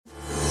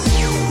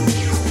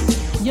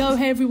Yo,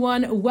 hey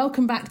everyone,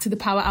 welcome back to the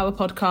Power Hour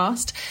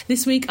podcast.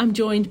 This week I'm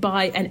joined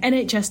by an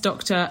NHS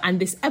doctor and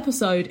this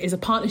episode is a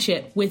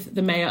partnership with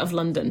the Mayor of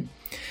London.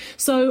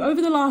 So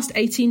over the last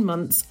 18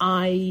 months,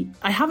 I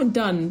haven't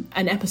done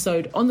an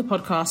episode on the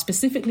podcast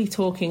specifically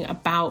talking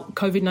about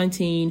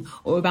COVID-19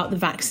 or about the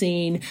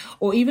vaccine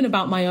or even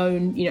about my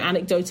own,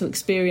 anecdotal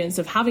experience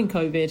of having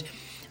COVID.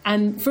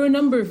 And for a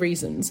number of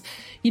reasons,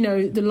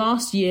 the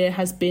last year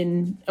has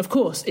been, of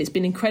course, it's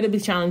been incredibly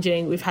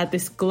challenging. We've had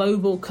this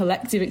global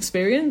collective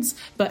experience,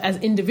 but as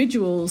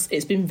individuals,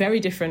 it's been very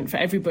different for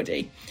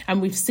everybody.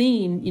 And we've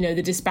seen,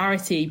 the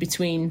disparity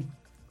between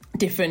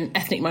different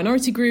ethnic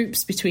minority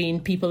groups,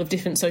 between people of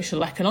different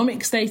social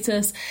economic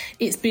status.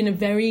 It's been a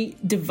very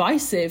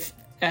divisive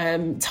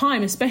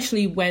time,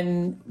 especially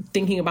when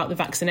thinking about the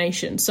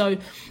vaccination. So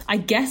I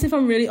guess if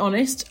I'm really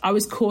honest, I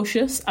was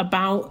cautious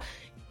about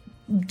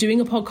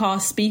doing a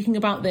podcast, speaking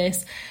about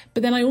this.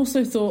 But then I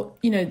also thought,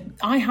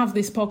 I have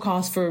this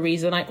podcast for a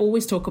reason. I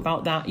always talk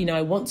about that.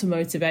 I want to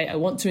motivate. I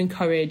want to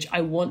encourage. I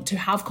want to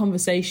have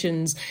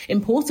conversations,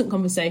 important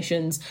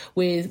conversations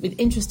with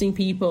interesting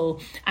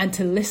people and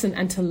to listen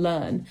and to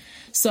learn.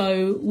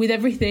 So with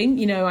everything,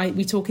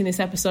 we talk in this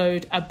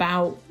episode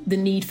about the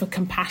need for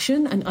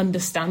compassion and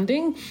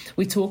understanding.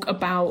 We talk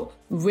about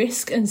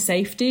risk and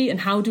safety and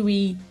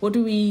what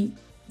do we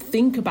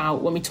think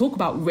about when we talk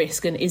about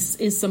risk, and is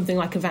something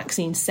like a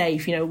vaccine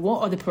safe?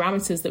 What are the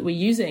parameters that we're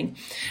using?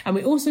 And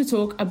we also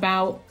talk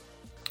about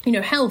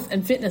health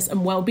and fitness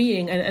and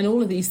well-being and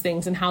all of these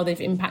things and how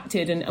they've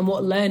impacted and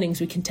what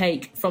learnings we can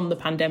take from the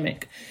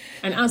pandemic.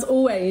 And as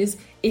always,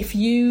 if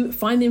you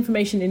find the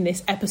information in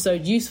this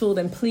episode useful,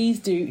 then please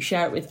do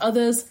share it with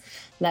others.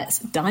 Let's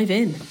dive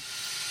in.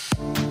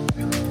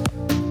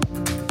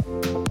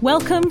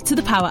 Welcome to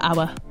the Power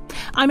Hour.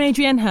 I'm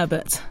Adrienne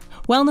Herbert,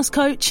 wellness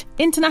coach,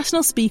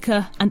 international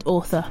speaker and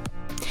author.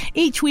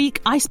 Each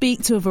week, I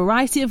speak to a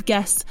variety of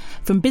guests,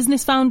 from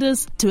business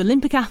founders to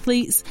Olympic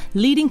athletes,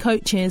 leading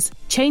coaches,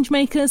 change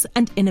makers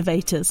and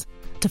innovators,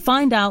 to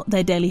find out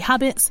their daily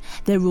habits,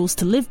 their rules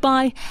to live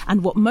by,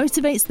 and what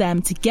motivates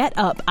them to get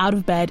up out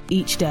of bed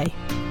each day.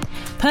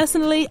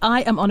 Personally,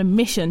 I am on a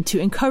mission to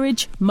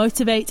encourage,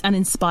 motivate and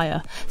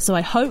inspire, so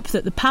I hope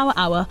that the Power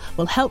Hour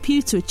will help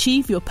you to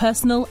achieve your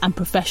personal and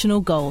professional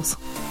goals.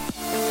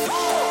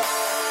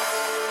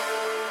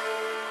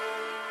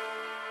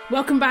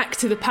 Welcome back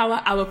to the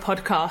Power Hour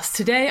podcast.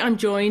 Today I'm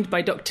joined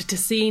by Dr.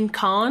 Tehseen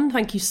Khan.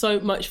 Thank you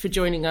so much for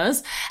joining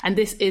us. And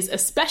this is a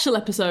special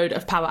episode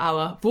of Power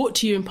Hour brought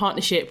to you in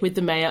partnership with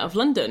the Mayor of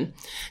London.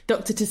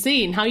 Dr.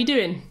 Tehseen, how are you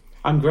doing?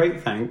 I'm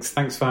great, thanks.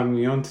 Thanks for having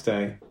me on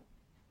today.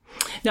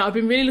 Now, I've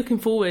been really looking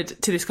forward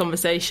to this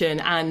conversation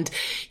and,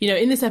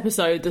 in this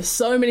episode, there's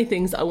so many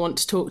things that I want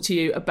to talk to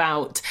you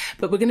about,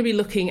 but we're going to be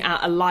looking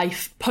at a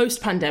life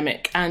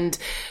post-pandemic and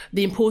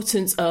the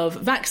importance of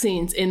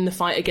vaccines in the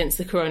fight against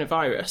the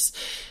coronavirus.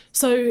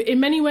 So in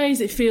many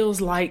ways, it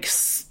feels like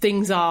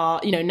things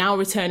are, now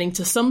returning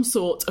to some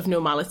sort of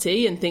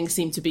normality and things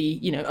seem to be,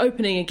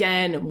 opening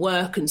again, and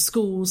work and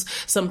schools,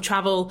 some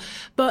travel.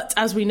 But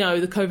as we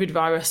know, the COVID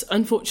virus,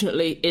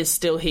 unfortunately, is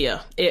still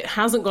here. It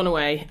hasn't gone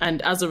away.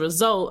 And as a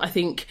result, I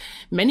think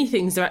many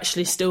things are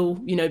actually still,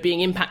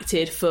 being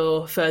impacted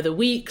for further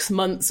weeks,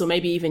 months, or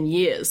maybe even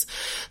years.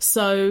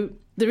 So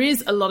there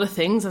is a lot of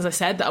things, as I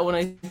said, that I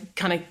want to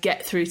kind of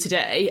get through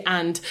today.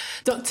 And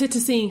Dr.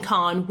 Tehseen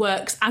Khan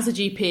works as a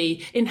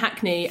GP in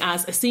Hackney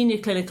as a senior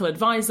clinical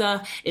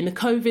advisor in the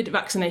COVID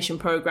vaccination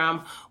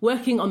programme,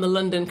 working on the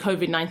London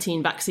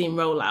COVID-19 vaccine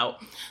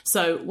rollout.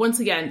 So once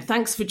again,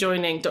 thanks for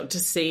joining, Dr.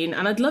 Tehseen.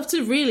 And I'd love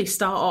to really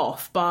start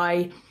off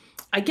by,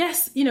 I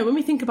guess, when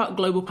we think about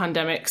global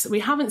pandemics, we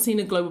haven't seen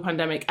a global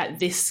pandemic at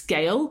this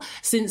scale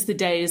since the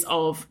days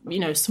of,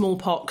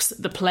 smallpox,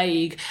 the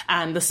plague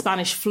and the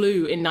Spanish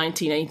flu in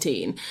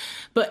 1918.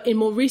 But in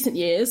more recent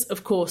years,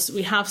 of course,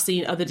 we have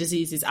seen other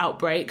diseases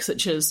outbreak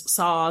such as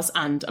SARS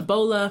and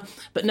Ebola,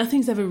 but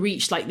nothing's ever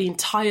reached like the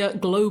entire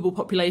global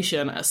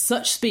population at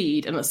such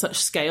speed and at such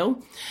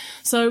scale.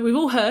 So we've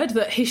all heard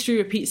that history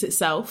repeats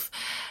itself.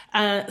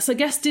 So I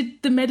guess,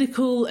 did the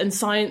medical and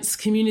science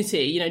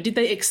community, did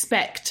they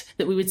expect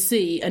that we would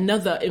see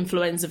another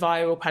influenza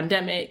viral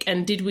pandemic?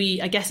 And did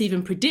we, I guess,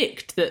 even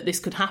predict that this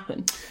could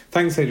happen?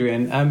 Thanks,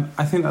 Adrienne.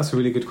 I think that's a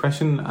really good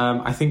question.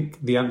 I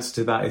think the answer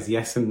to that is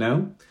yes and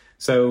no.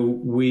 So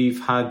we've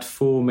had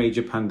 4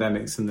 major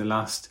pandemics in the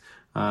last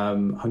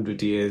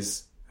 100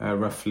 years,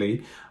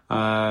 roughly.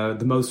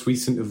 The most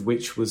recent of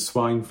which was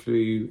swine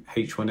flu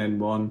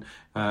H1N1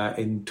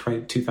 in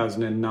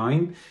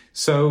 2009.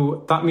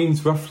 So that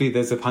means roughly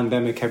there's a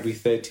pandemic every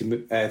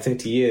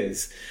 30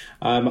 years.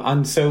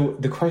 And so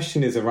the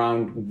question is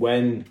around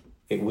when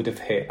it would have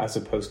hit as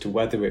opposed to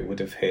whether it would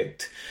have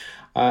hit.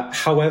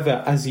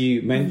 However, as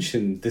you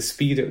mentioned, the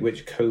speed at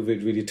which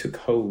COVID really took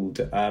hold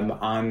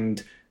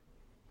and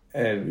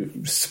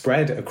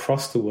spread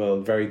across the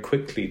world very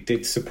quickly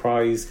did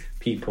surprise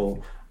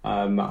people.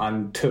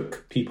 And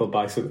took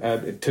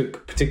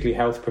particularly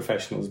health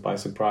professionals by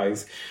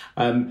surprise.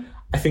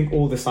 I think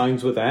all the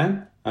signs were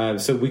there.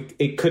 So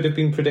it could have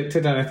been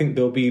predicted, and I think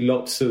there'll be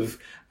lots of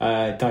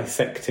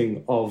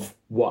dissecting of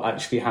what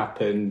actually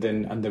happened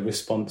and the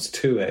response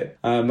to it.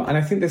 And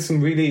I think there's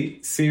some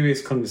really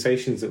serious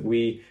conversations that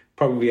we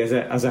probably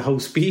as a whole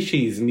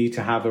species need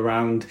to have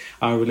around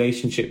our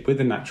relationship with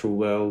the natural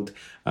world,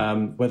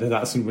 whether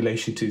that's in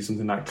relation to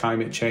something like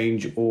climate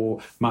change or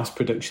mass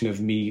production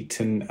of meat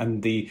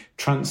and the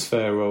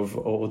transfer of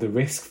or the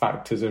risk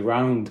factors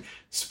around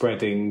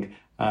spreading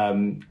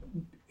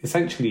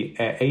essentially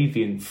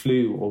avian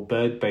flu or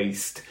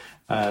bird-based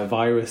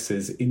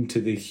viruses into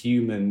the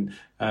human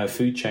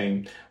food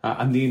chain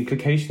and the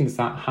implications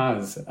that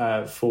has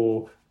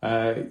for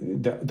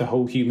the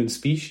whole human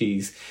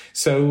species.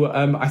 So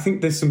I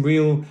think there's some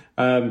real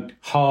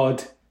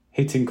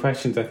hard-hitting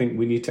questions I think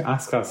we need to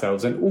ask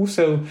ourselves, and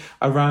also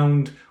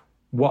around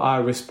what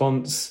our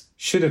response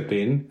should have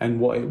been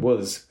and what it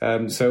was.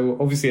 So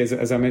obviously,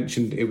 as I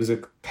mentioned, it was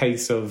a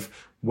case of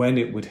when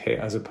it would hit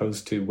as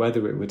opposed to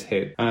whether it would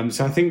hit.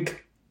 So I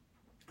think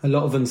a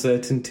lot of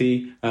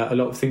uncertainty, a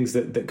lot of things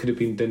that could have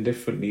been done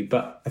differently,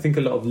 but I think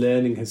a lot of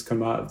learning has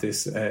come out of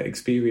this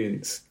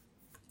experience.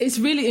 It's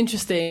really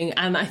interesting.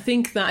 And I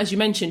think that, as you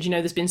mentioned,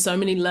 there's been so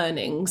many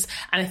learnings.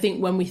 And I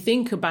think when we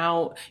think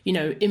about,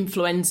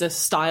 influenza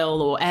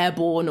style or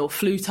airborne or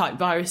flu type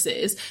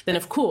viruses, then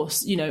of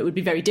course, it would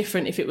be very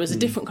different if it was a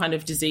different kind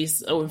of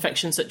disease or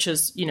infection, such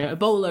as,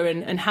 Ebola,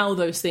 and how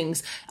those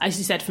things, as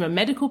you said, from a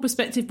medical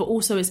perspective, but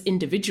also as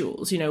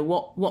individuals,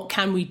 what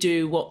can we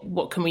do?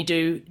 What can we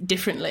do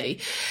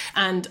differently?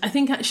 And I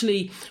think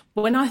actually,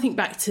 when I think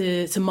back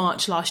to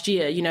March last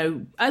year,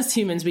 as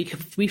humans,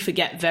 we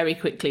forget very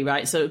quickly,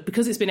 right? So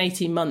because it's been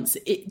 18 months,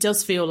 it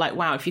does feel like,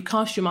 wow, if you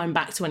cast your mind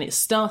back to when it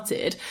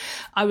started,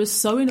 I was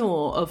so in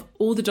awe of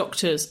all the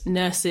doctors,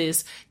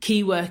 nurses,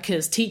 key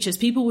workers, teachers,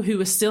 people who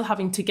were still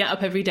having to get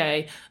up every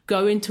day,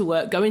 go into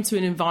work, go into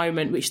an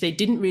environment which they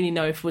didn't really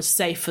know if was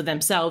safe for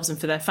themselves and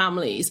for their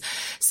families.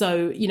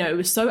 So, it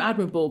was so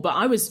admirable. But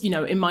I was,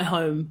 in my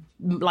home,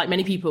 like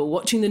many people,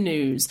 watching the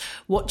news,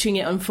 watching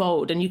it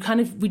unfold, and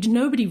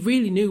nobody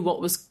really knew what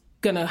was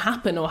going to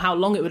happen or how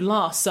long it would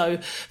last. So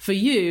for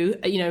you,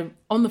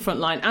 on the front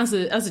line as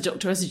a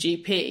doctor, as a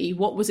GP,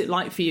 what was it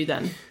like for you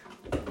then?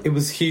 It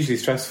was hugely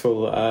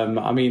stressful.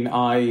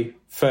 I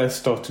first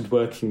started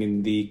working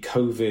in the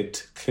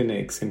COVID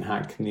clinics in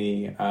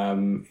Hackney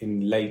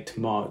in late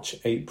March,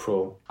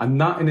 April. And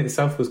that in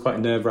itself was quite a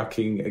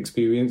nerve-wracking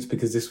experience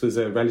because this was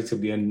a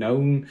relatively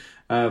unknown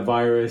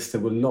virus.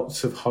 There were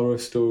lots of horror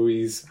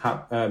stories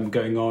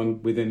going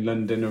on within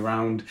London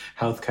around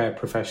healthcare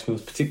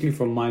professionals, particularly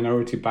from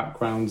minority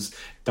backgrounds,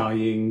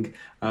 dying.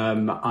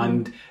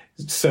 And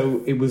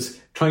so it was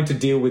trying to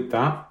deal with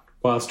that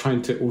whilst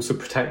trying to also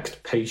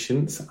protect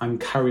patients and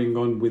carrying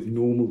on with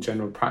normal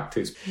general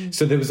practice.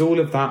 So there was all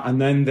of that.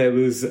 And then there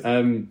was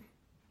the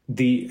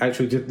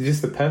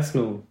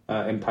personal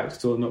impact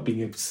as well, not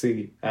being able to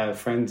see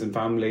friends and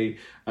family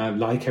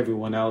like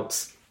everyone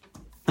else.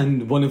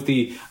 And one of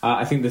the,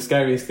 I think the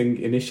scariest thing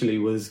initially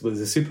was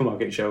the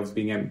supermarket shelves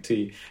being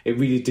empty. It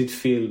really did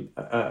feel,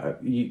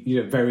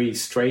 very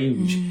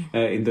strange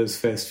in those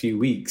first few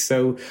weeks.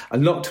 So a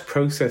lot to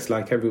process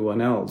like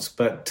everyone else.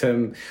 But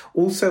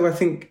also I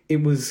think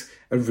it was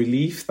a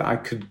relief that I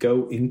could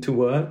go into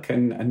work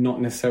and not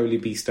necessarily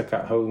be stuck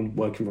at home,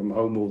 working from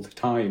home all the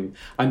time.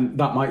 And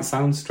that might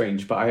sound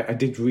strange, but I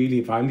did really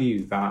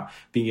value that,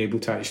 being able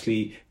to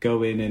actually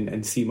go in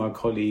and see my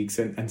colleagues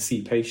and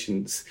see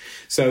patients.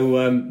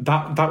 So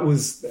that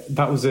was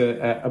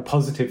a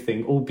positive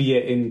thing,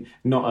 albeit in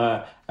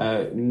not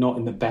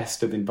in the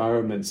best of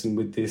environments and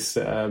with this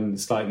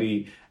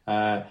slightly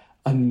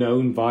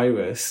unknown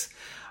virus.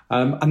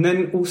 And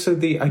then also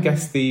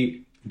the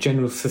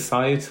general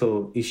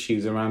societal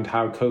issues around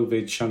how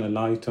COVID shone a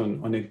light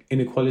on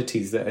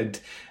inequalities that had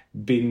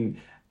been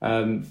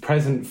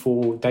present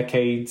for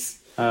decades,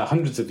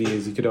 hundreds of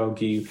years, you could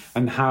argue,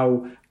 and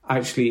how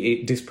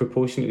actually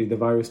the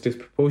virus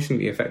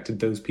disproportionately affected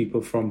those people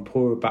from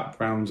poorer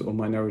backgrounds or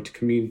minority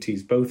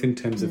communities, both in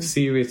terms of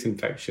serious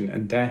infection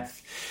and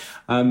death.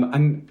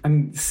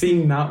 And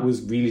seeing that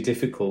was really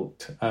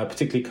difficult,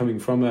 particularly coming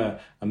from a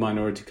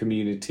minority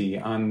community,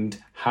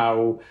 and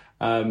how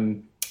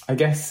I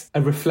guess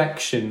a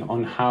reflection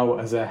on how,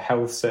 as a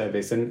health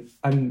service and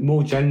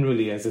more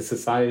generally as a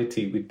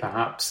society, we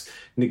perhaps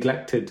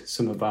neglected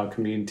some of our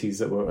communities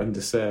that were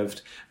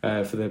underserved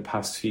for the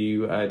past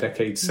few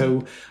decades.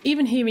 So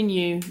even hearing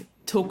you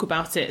talk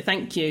about it,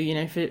 thank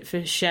you,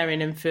 for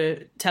sharing and for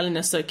telling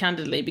us so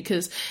candidly,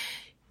 because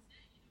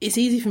it's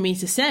easy for me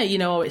to say,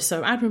 it's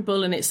so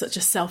admirable and it's such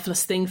a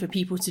selfless thing for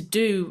people to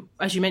do.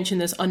 As you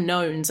mentioned, there's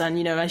unknowns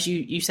and, as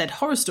you said,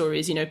 horror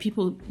stories,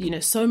 people,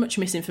 so much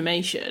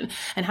misinformation,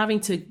 and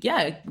having to,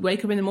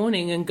 wake up in the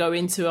morning and go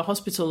into a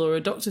hospital or a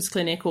doctor's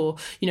clinic or,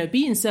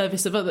 be in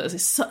service of others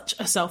is such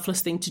a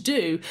selfless thing to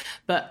do.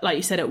 But like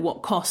you said, at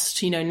what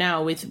cost,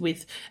 now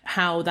with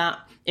how that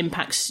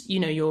impacts,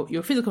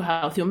 your physical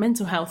health, your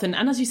mental health. And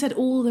as you said,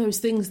 all those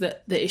things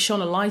that it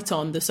shone a light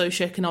on, the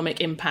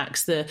socioeconomic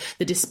impacts, the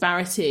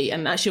disparity.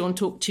 And actually I want to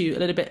talk to you a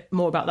little bit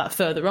more about that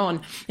further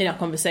on in our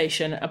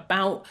conversation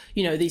about,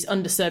 these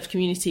underserved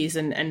communities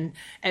and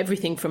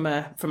everything from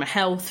a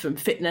health, from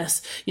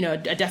fitness. I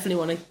definitely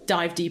want to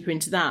dive deeper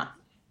into that.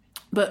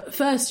 But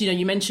first,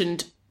 you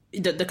mentioned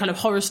the kind of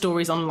horror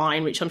stories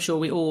online, which I'm sure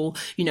we all,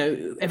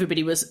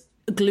 everybody was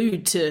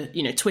glued to,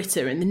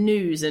 Twitter and the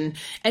news and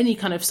any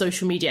kind of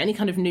social media, any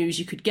kind of news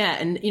you could get.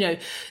 And,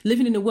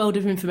 living in a world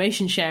of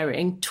information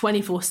sharing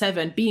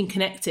 24/7, being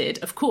connected,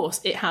 of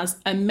course, it has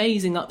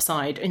amazing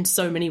upside in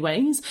so many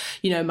ways.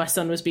 My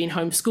son was being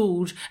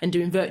homeschooled and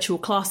doing virtual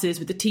classes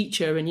with the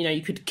teacher, and,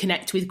 you could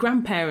connect with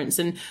grandparents.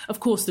 And of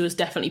course, there was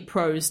definitely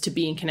pros to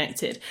being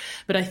connected.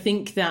 But I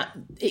think that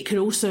it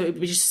was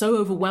just so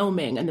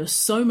overwhelming, and there was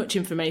so much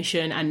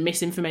information and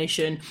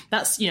misinformation.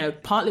 That's,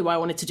 partly why I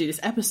wanted to do this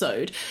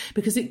episode,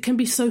 because it can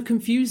be so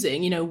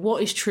confusing,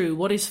 what is true,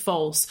 what is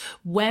false,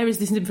 where is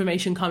this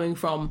information coming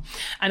from?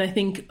 And I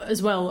think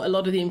as well, a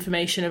lot of the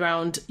information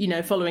around,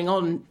 following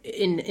on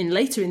in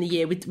later in the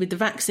year with the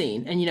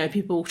vaccine and,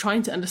 people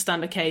trying to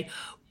understand, okay,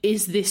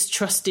 is this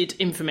trusted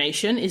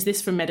information? Is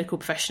this from medical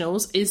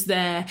professionals? Is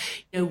there,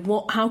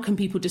 how can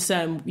people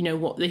discern,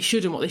 what they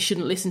should and what they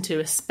shouldn't listen to,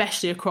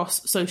 especially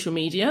across social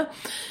media?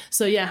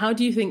 So yeah, how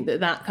do you think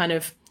that kind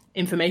of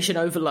information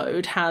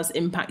overload has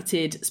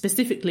impacted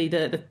specifically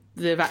the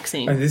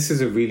vaccine? And this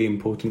is a really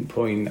important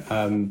point.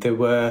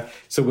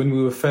 So when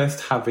we were first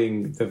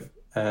having the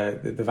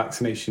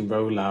vaccination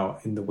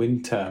rollout in the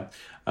winter,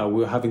 we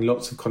were having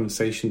lots of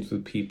conversations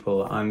with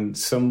people, and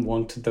some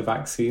wanted the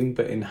vaccine,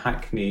 but in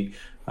Hackney,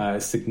 a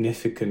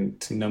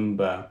significant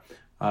number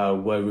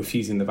were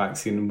refusing the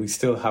vaccine, and we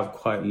still have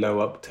quite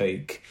low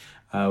uptake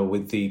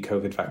with the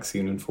COVID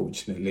vaccine,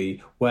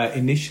 unfortunately, where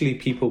initially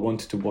people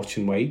wanted to watch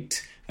and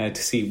wait to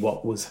see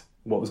what was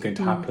going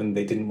to happen.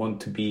 They didn't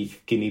want to be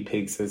guinea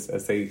pigs,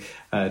 as they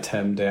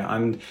termed it.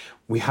 And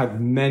we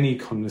had many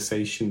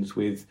conversations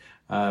with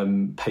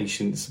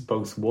patients,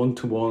 both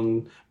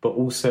one-to-one, but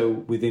also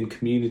within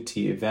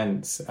community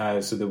events.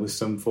 So there was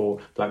some for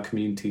Black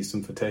communities,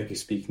 some for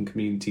Turkish-speaking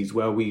communities,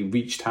 where we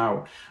reached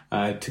out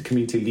to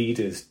community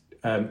leaders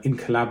in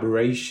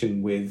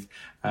collaboration with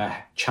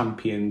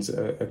champions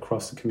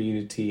across the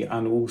community,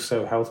 and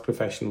also health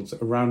professionals,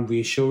 around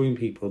reassuring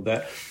people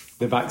that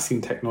the vaccine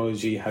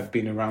technology had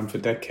been around for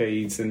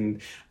decades, and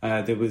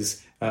there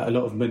was a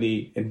lot of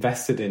money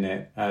invested in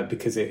it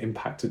because it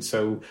impacted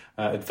so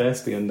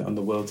adversely on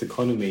the world's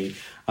economy.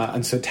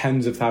 And so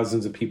tens of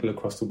thousands of people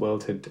across the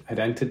world had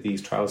entered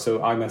these trials.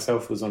 So I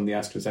myself was on the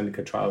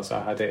AstraZeneca trial, so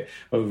I had it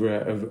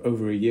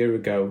over a year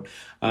ago.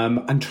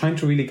 And trying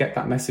to really get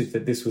that message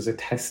that this was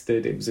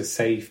it was a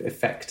safe,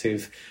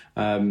 effective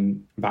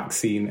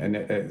vaccine, and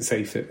a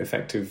safe,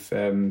 effective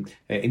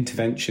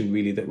intervention,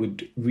 really, that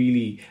would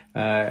really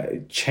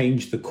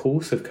change the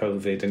course of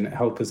COVID and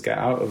help us get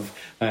out of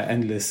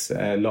endless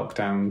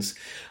lockdowns.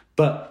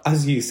 But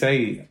as you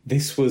say,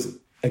 this was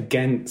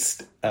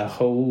against a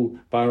whole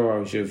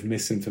barrage of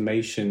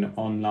misinformation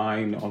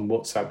online, on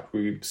WhatsApp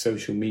groups,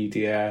 social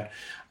media.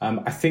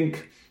 I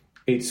think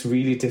it's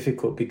really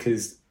difficult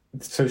because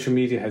social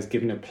media has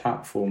given a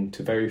platform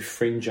to very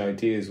fringe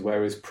ideas,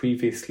 whereas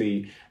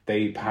previously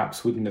they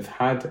perhaps wouldn't have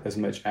had as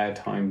much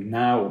airtime.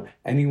 Now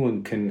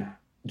anyone can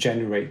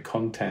generate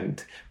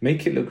content,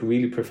 make it look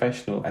really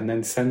professional, and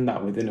then send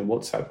that within a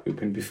WhatsApp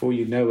group. And before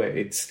you know it,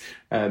 it's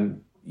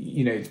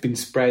it's been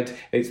spread,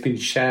 it's been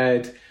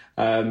shared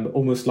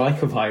almost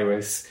like a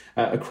virus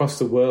across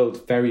the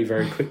world very,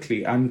 very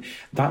quickly. And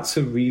that's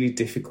a really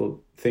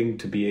difficult thing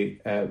to be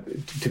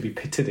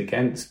pitted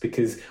against,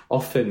 because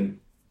often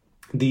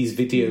these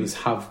videos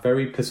have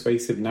very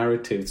persuasive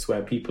narratives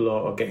where people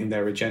are getting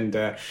their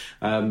agenda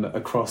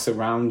across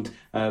around.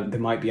 There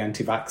might be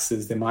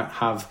anti-vaxxers, they might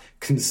have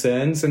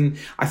concerns. And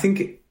I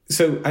think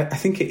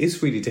it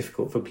is really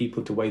difficult for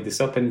people to weigh this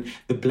up, and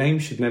the blame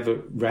should never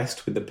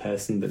rest with the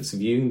person that's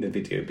viewing the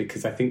video,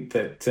 because I think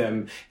that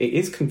it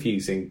is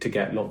confusing to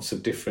get lots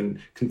of different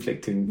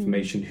conflicting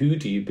information. Who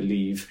do you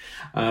believe?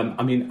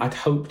 I'd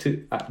hope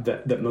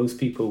that most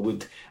people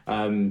would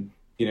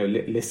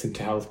listen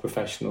to health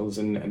professionals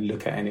and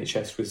look at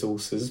NHS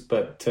resources.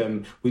 But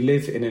we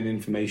live in an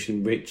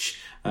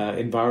information-rich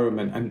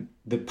environment, and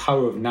the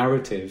power of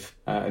narrative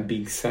and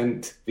being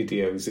sent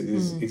videos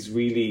is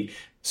really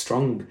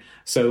strong.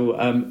 So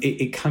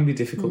it can be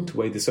difficult to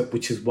weigh this up,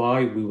 which is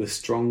why we were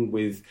strong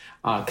with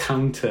our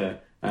counter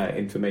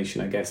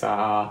information, I guess,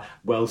 our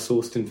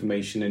well-sourced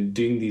information, and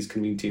doing these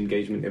community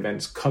engagement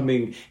events,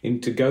 going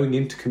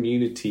into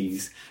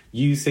communities,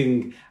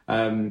 using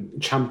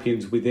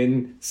champions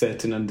within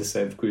certain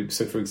underserved groups.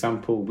 So, for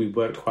example, we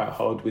worked quite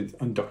hard with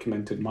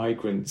undocumented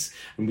migrants,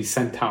 and we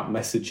sent out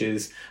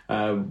messages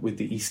with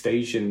the East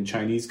Asian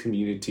Chinese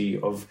community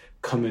of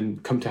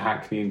come to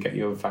Hackney and get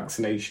your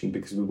vaccination,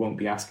 because we won't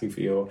be asking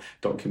for your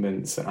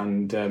documents.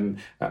 And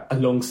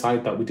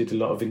alongside that, we did a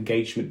lot of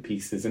engagement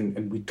pieces,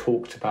 and we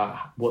talked about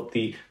what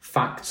the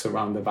facts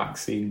around the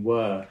vaccine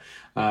were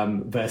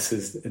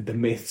versus the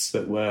myths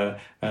that were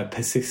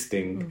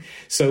persisting.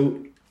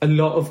 So a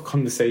lot of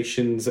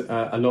conversations,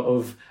 a lot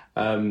of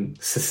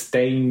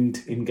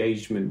sustained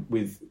engagement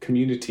with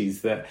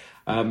communities that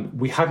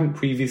we hadn't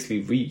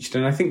previously reached.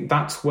 And I think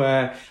that's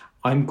where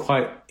I'm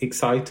quite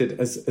excited,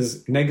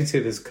 as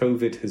negative as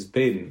COVID has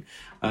been,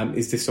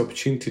 is this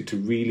opportunity to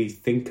really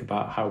think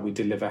about how we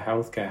deliver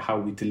healthcare, how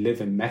we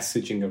deliver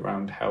messaging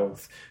around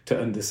health to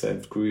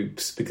underserved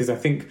groups. Because I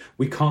think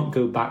we can't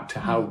go back to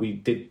how we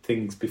did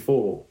things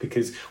before.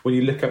 Because when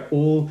you look at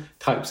all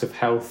types of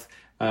health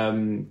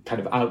kind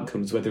of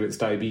outcomes, whether it's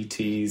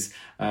diabetes,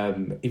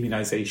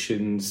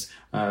 immunizations,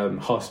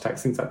 heart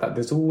attacks, things like that,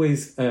 there's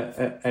always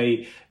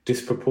a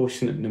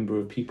disproportionate number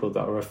of people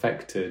that are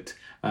affected.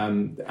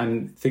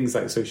 And things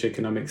like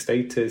socioeconomic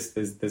status,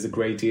 there's a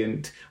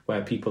gradient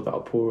where people that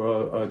are poor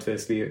are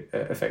adversely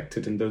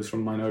affected, and those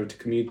from minority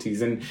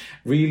communities. And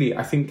really,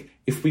 I think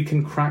if we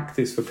can crack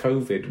this for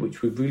COVID,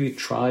 which we've really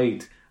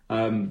tried,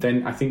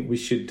 then I think we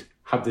should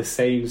have the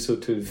same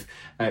sort of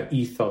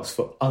ethos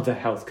for other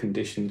health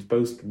conditions,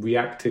 both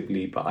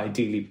reactively, but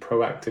ideally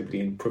proactively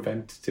and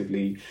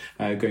preventatively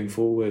going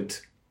forward.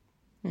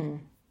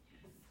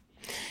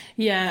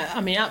 Yeah,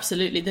 I mean,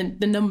 absolutely.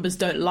 The numbers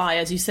don't lie.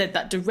 As you said,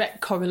 that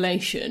direct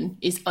correlation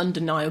is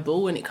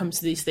undeniable when it comes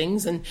to these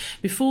things. And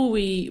before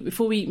we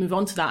move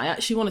on to that, I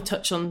actually want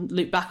to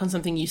loop back on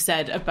something you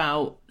said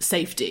about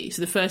safety.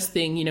 So the first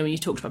thing, when you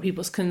talked about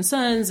people's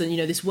concerns, and,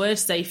 this word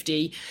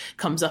safety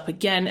comes up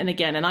again and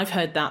again. And I've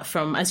heard that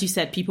from, as you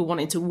said, people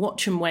wanting to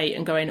watch and wait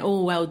and going,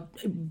 oh, well,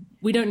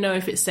 we don't know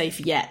if it's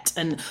safe yet,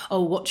 and,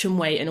 oh, watch and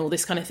wait and all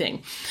this kind of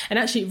thing. And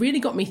actually, it really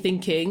got me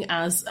thinking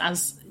as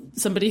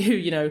somebody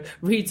who,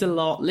 reads a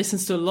lot,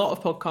 listens to a lot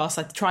of podcasts.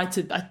 I try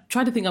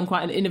to think I'm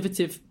quite an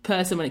innovative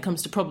person when it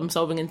comes to problem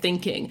solving and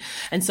thinking.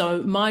 And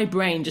so my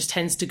brain just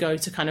tends to go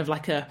to kind of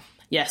like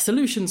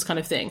solutions kind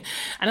of thing.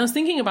 And I was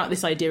thinking about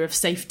this idea of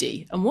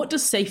safety, and what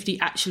does safety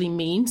actually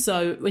mean?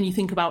 So when you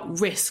think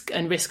about risk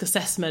and risk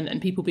assessment and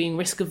people being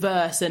risk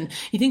averse, and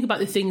you think about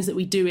the things that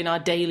we do in our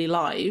daily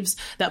lives,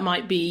 that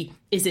might be,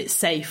 is it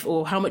safe,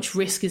 or how much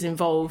risk is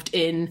involved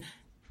in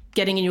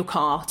getting in your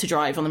car to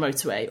drive on the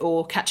motorway,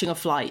 or catching a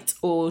flight,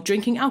 or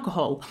drinking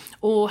alcohol,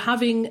 or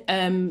having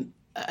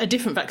a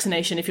different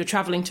vaccination if you're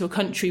traveling to a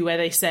country where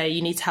they say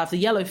you need to have the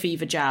yellow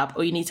fever jab,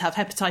 or you need to have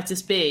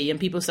hepatitis B, and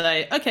people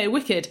say, okay,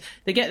 wicked.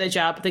 They get their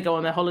jab, they go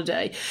on their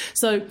holiday.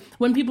 So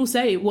when people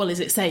say, well,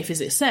 is it safe?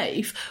 Is it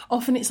safe?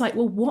 Often it's like,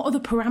 well, what are the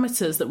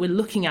parameters that we're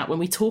looking at when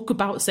we talk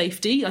about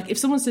safety? Like if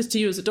someone says to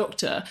you as a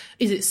doctor,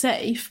 is it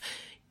safe?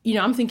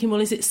 I'm thinking,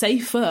 well, is it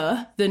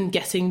safer than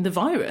getting the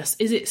virus?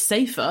 Is it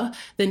safer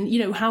than,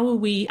 how are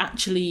we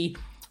actually,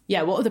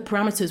 what are the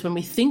parameters when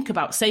we think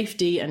about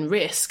safety and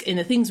risk in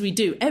the things we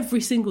do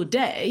every single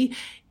day?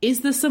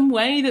 Is there some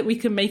way that we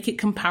can make it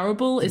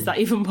comparable? Is that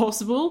even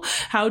possible?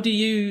 How do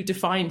you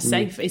define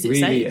safe? Is it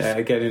really, safe?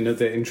 Again,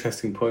 another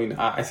interesting point.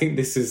 I think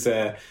this is,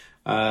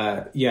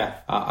 I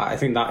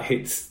think that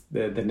hits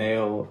the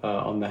nail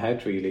on the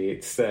head, really.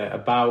 It's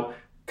about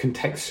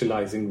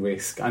contextualizing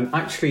risk and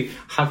actually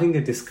having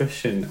a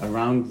discussion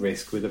around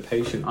risk with a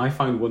patient. I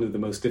find one of the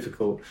most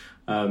difficult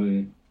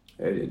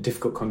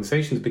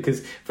conversations,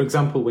 because, for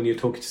example, when you're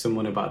talking to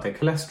someone about their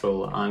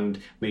cholesterol and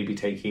maybe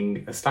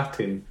taking a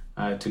statin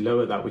to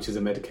lower that, which is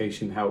a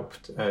medication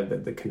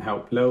that can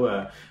help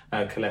lower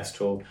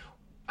cholesterol,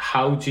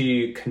 how do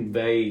you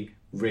convey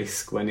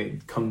risk when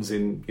it comes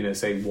in,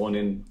 say 1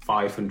 in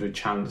 500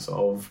 chance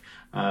of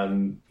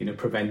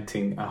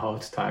preventing a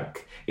heart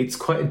attack? It's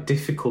quite a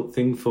difficult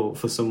thing for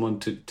someone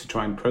to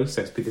try and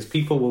process, because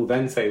people will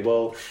then say,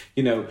 well,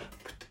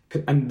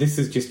 and this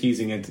is just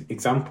using an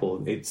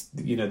example, it's,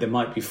 there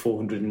might be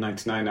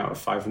 499 out of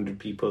 500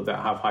 people that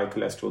have high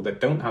cholesterol that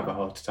don't have a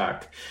heart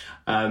attack.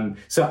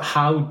 So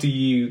how do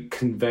you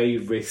convey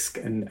risk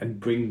and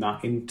bring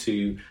that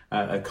into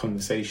a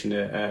conversation,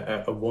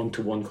 a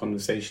one-to-one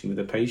conversation with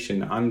a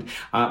patient? And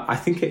I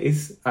think it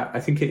is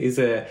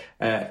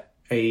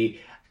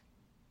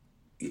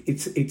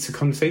it's a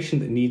conversation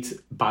that needs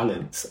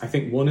balance. I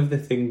think one of the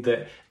things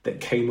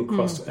that came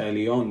across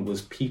early on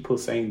was people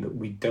saying that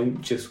we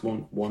don't just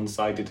want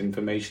one-sided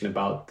information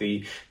about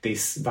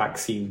this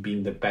vaccine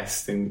being the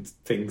best thing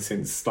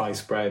since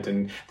sliced bread,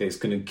 and that it's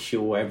going to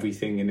cure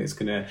everything and it's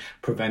going to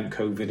prevent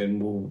COVID,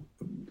 and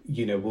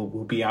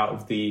we'll be out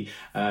of the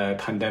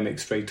pandemic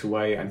straight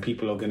away, and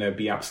people are going to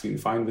be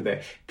absolutely fine with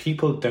it.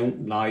 People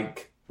don't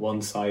like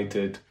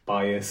one-sided,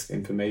 biased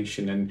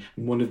information. And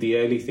one of the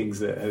early things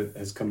that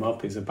has come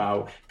up is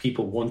about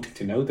people wanting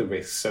to know the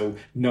risks. So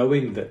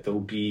knowing that they'll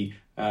be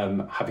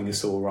having a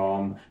sore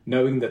arm,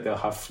 knowing that they'll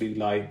have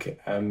flu-like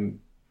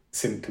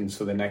symptoms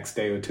for the next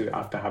day or two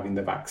after having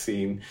the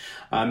vaccine.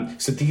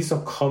 So these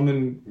are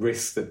common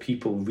risks that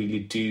people really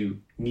do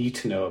need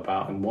to know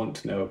about and want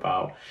to know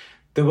about.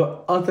 There were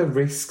other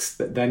risks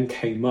that then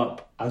came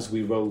up as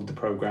we rolled the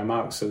programme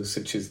out, so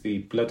such as the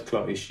blood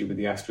clot issue with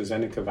the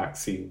AstraZeneca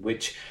vaccine,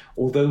 which,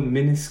 although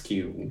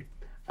minuscule,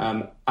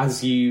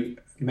 as you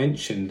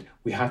mentioned,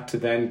 we had to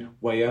then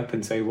weigh up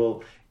and say,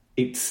 well,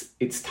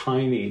 it's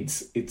tiny.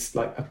 It's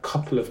like a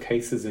couple of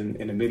cases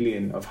in a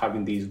million of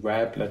having these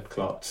rare blood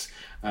clots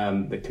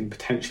that can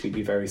potentially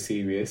be very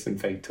serious and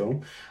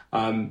fatal.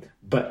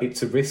 But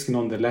it's a risk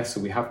nonetheless,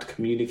 so we have to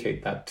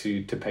communicate that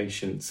to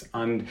patients.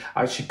 And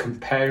actually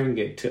comparing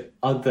it to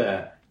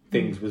other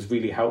things was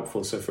really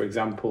helpful. So, for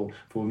example,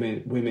 for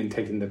women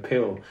taking the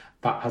pill,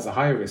 that has a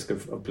higher risk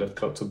of blood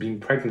clots, or being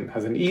pregnant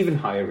has an even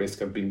higher risk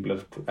of being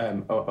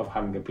of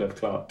having a blood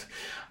clot.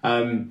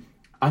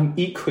 And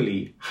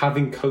equally,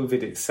 having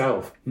COVID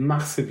itself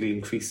massively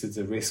increases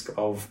the risk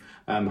of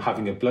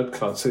having a blood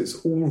clot. So it's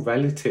all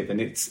relative, and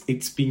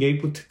it's being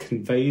able to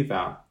convey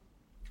that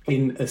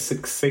in a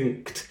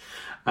succinct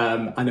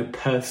and a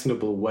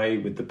personable way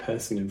with the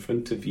person in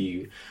front of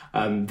you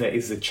that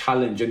is a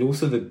challenge, and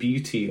also the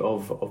beauty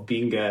of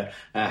being a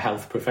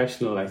health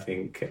professional. I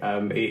think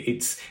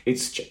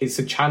it's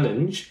a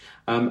challenge.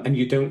 And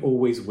you don't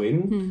always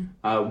win.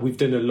 We've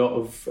done a lot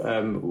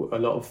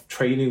of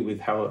training with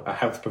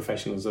health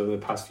professionals over the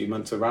past few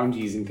months around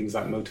using things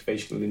like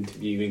motivational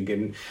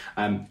interviewing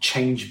and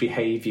change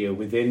behaviour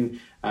within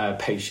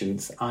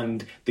patients,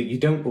 and that you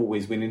don't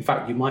always win. In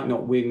fact, you might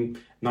not win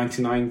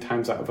 99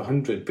 times out of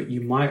 100, but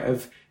you might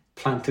have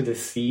planted a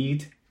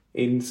seed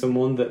in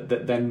someone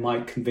that then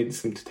might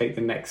convince them to take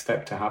the next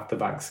step to have the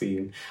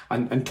vaccine.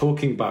 And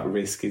talking about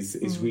risk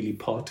is really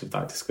part of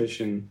that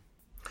discussion.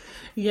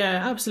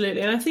 Yeah,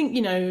 absolutely. And I think,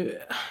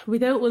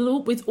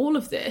 with all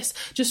of this,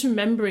 just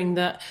remembering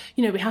that,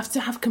 we have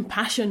to have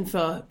compassion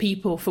for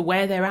people, for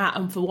where they're at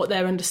and for what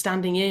their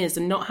understanding is,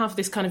 and not have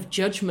this kind of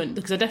judgment,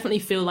 because I definitely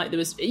feel like there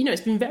was,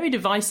 it's been very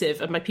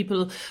divisive, and by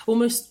people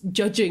almost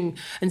judging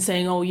and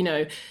saying,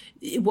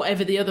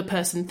 whatever the other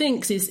person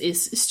thinks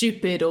is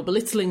stupid, or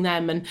belittling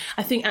them. And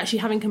I think actually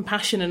having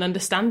compassion and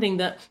understanding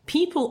that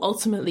people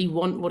ultimately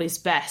want what is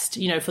best,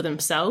 for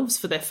themselves,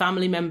 for their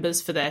family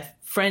members, for their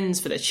friends,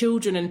 for their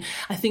children. And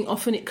I think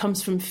often it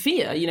comes from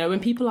fear. When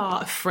people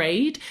are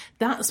afraid,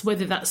 that's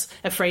whether that's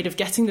afraid of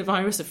getting the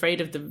virus, afraid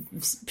of the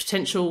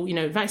potential,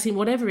 vaccine,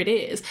 whatever it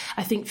is.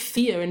 I think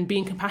fear, and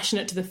being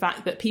compassionate to the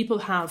fact that people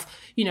have,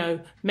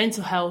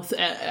 mental health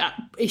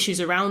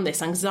issues around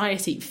this,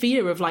 anxiety,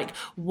 fear of like,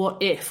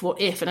 what if?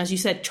 And as you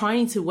said,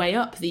 trying to weigh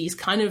up these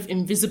kind of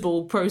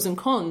invisible pros and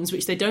cons,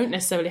 which they don't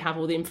necessarily have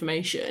all the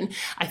information,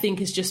 I think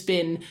has just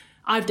been,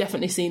 I've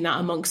definitely seen that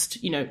amongst,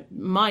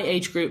 my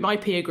age group, my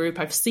peer group.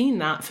 I've seen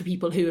that for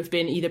people who have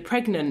been either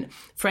pregnant,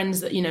 friends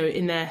that,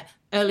 in their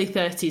early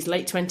 30s,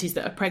 late 20s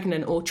that are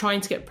pregnant or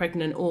trying to get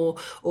pregnant, or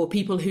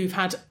people who've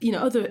had,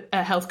 other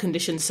health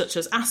conditions such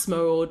as asthma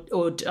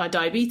or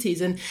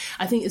diabetes. And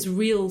I think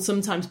it's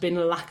sometimes been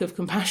a lack of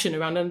compassion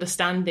around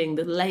understanding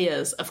the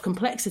layers of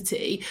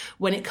complexity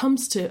when it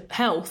comes to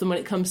health and when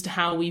it comes to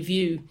how we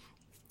view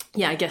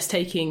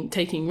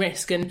taking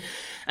risk. And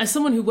as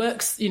someone who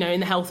works, in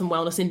the health and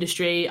wellness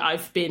industry,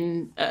 I've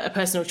been a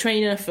personal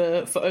trainer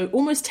for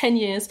almost 10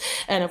 years,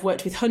 and I've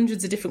worked with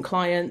hundreds of different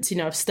clients.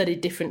 I've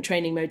studied different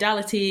training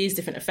modalities,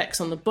 different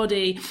effects on the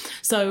body.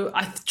 So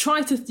I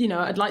try to,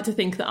 I'd like to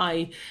think that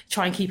I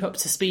try and keep up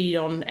to speed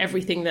on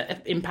everything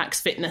that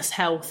impacts fitness,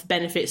 health,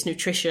 benefits,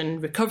 nutrition,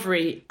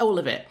 recovery, all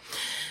of it.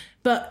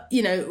 But,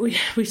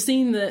 we've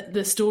seen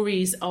the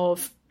stories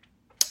of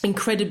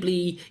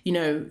incredibly,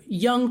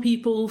 young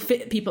people,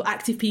 fit people,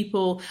 active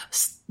people,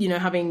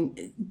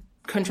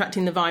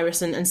 contracting the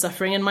virus and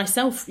suffering. And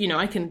myself,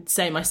 I can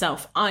say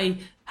myself, I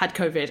had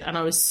COVID and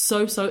I was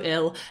so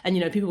ill. And,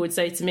 people would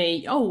say to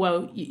me, oh,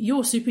 well,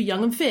 you're super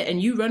young and fit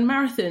and you run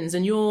marathons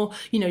and you're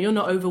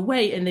not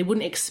overweight. And they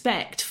wouldn't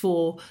expect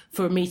for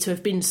me to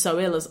have been so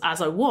ill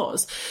as I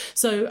was.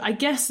 So I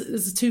guess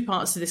there's two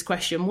parts to this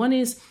question. One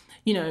is,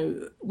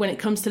 when it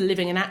comes to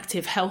living an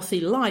active, healthy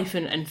life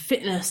and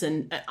fitness,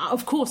 and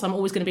of course, I'm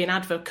always going to be an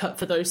advocate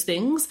for those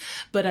things,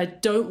 but I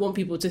don't want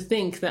people to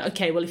think that,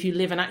 okay, well, if you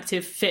live an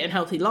active, fit and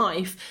healthy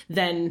life,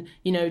 then,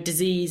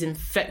 disease,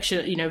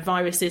 infection,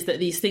 viruses, that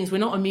these things, we're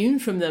not immune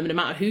from them no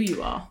matter who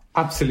you are.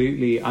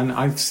 Absolutely. And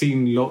I've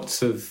seen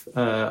lots of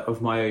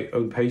my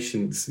own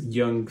patients,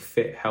 young,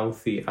 fit,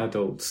 healthy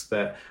adults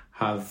that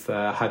have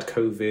had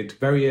COVID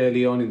very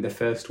early on in the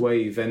first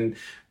wave, and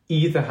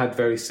either had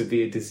very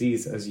severe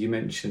disease, as you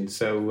mentioned,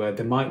 so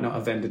they might not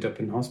have ended up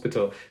in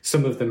hospital.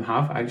 Some of them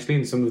have, actually,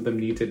 and some of them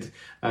needed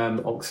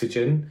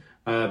oxygen.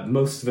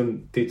 Most of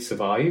them did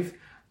survive.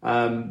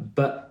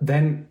 But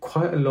then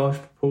quite a large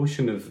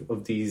proportion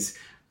of these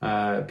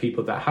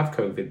people that have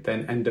COVID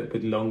then end up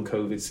with long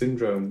COVID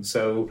syndrome.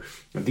 So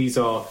these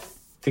are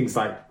things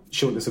like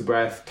shortness of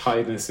breath,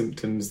 tiredness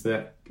symptoms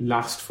that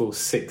last for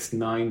 6,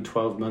 9,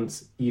 12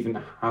 months,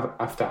 even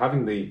after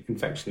having the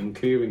infection and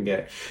clearing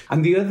it.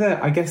 And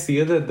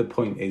the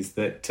point is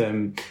that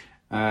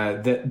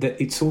that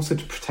it's also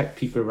to protect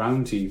people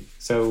around you.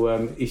 So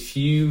if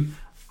you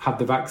have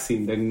the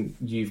vaccine, then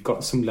you've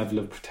got some level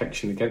of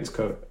protection against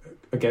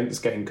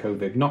against getting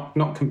COVID.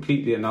 Not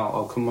completely, and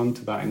I'll come on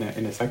to that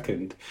in a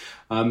second.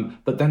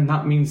 But then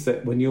that means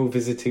that when you're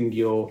visiting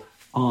your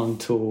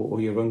aunt or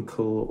your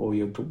uncle or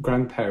your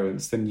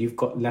grandparents, then you've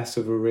got less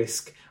of a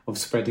risk of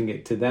spreading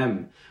it to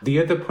them. The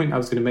other point I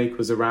was going to make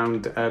was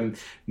around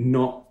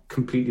not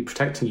completely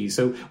protecting you.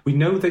 So we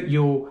know that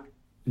you're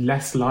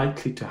less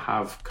likely to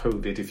have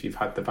COVID if you've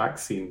had the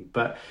vaccine,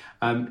 but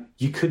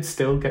you could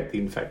still get the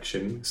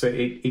infection. So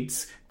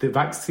it's the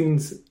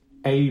vaccine's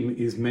aim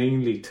is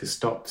mainly to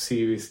stop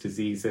serious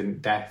disease and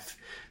death.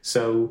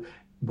 So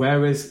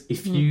whereas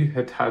if you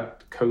had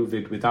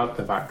COVID without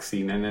the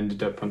vaccine and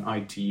ended up on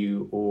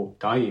ITU or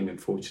dying,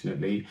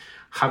 unfortunately,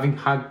 having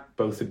had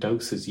both the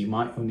doses, you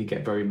might only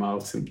get very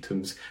mild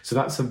symptoms. So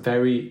that's a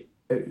very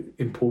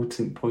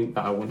important point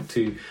that I want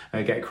to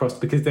get across,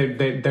 because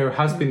there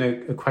has been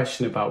a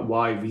question about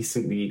why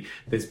recently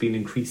there's been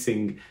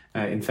increasing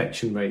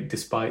infection rate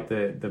despite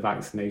the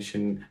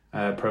vaccination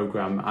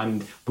program,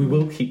 and we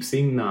will keep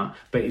seeing that.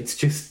 But it's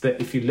just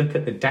that if you look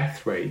at the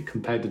death rate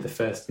compared to the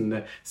first and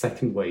the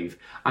second wave,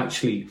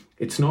 actually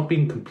it's not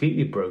been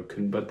completely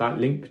broken, but that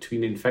link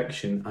between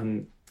infection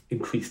and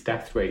increased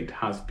death rate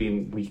has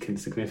been weakened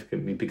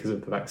significantly because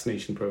of the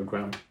vaccination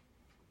program.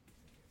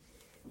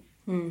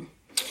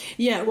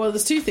 Yeah, well,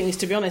 there's two things,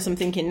 to be honest, I'm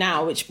thinking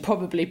now, which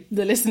probably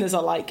the listeners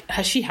are like,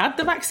 has she had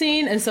the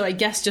vaccine? And so I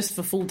guess just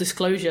for full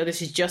disclosure,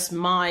 this is just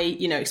my,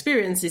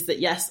 experience, is that,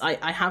 yes,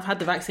 I have had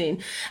the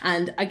vaccine.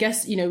 And I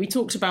guess, we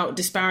talked about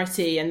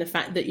disparity and the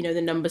fact that,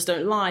 the numbers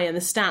don't lie and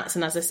the stats.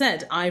 And as I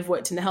said, I've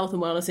worked in the health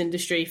and wellness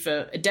industry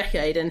for a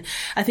decade. And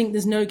I think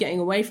there's no getting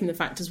away from the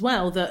fact as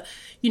well that,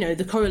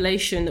 the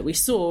correlation that we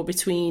saw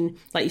between,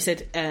 like you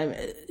said,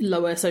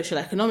 lower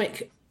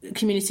socioeconomic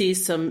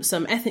communities,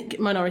 some ethnic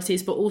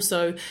minorities, but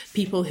also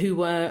people who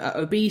were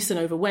obese and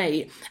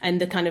overweight, and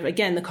the kind of,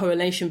 again, the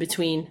correlation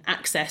between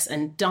access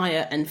and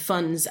diet and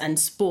funds and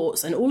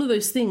sports and all of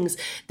those things,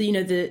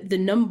 the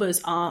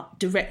numbers are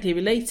directly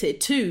related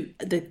to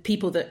the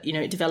people that,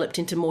 developed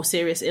into more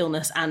serious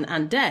illness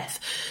and death.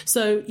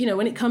 So,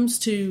 when it comes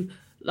to,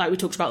 like we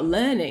talked about,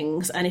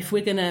 learnings, and if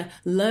we're going to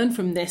learn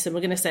from this and we're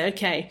going to say,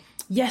 okay,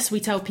 yes, we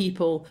tell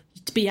people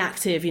to be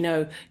active,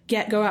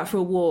 go out for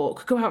a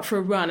walk, go out for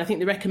a run. I think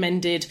the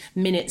recommended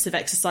minutes of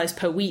exercise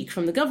per week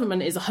from the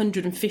government is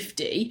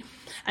 150.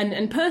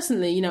 And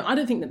personally, I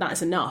don't think that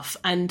is enough.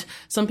 And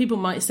some people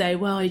might say,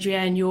 well,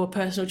 Adrienne, you're a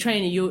personal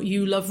trainer,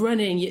 you love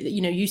running,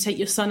 you take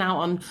your son out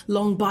on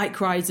long bike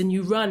rides and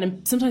you run.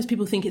 And sometimes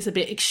people think it's a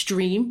bit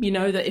extreme,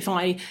 that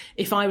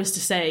if I was to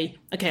say,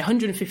 okay,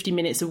 150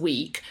 minutes a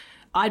week,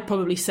 I'd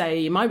probably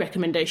say my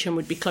recommendation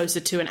would be closer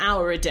to an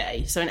hour a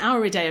day. So an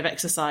hour a day of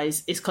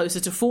exercise is closer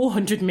to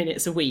 400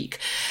 minutes a week.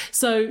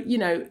 So,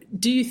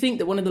 do you think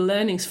that one of the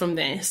learnings from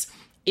this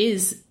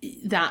is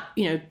that,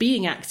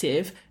 being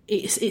active,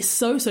 it's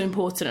so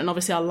important. And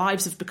obviously our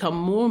lives have become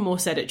more and more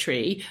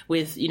sedentary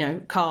with,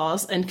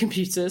 cars and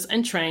computers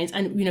and trains,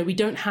 and, we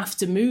don't have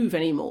to move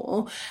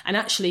anymore. And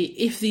actually,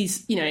 if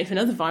if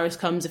another virus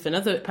comes, if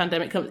another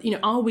pandemic comes,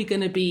 are we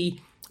going to be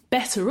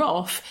better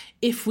off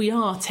if we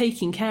are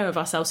taking care of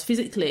ourselves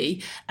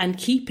physically and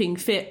keeping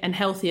fit and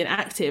healthy and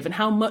active? And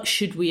how much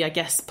should we, I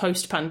guess,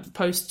 post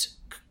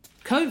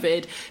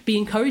COVID, be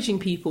encouraging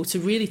people to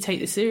really take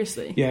this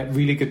seriously? Yeah,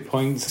 really good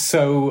points.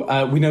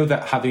 So we know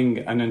that having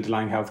an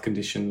underlying health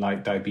condition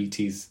like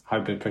diabetes, high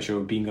blood pressure,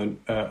 or being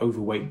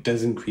overweight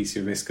does increase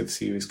your risk of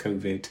serious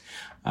COVID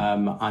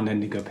and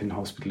ending up in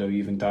hospital or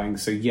even dying.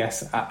 So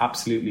yes,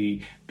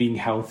 absolutely, being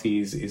healthy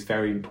is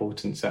very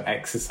important. So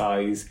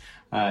exercise,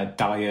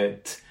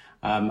 diet,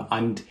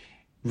 and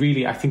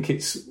really I think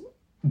it's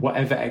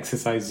whatever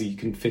exercise you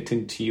can fit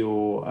into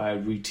your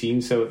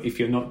routine. So if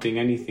you're not doing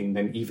anything,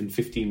 then even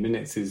 15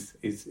 minutes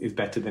is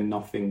better than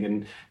nothing.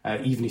 And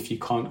even if you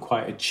can't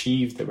quite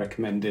achieve the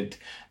recommended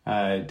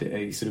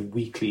sort of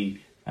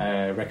weekly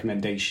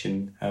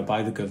recommendation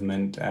by the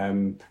government,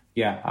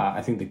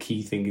 I think the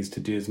key thing is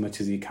to do as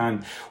much as you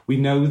can. We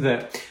know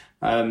that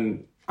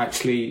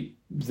actually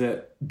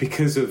that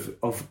because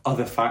of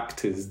other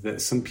factors,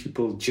 that some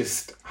people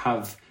just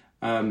have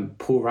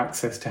poor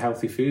access to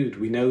healthy food.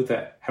 We know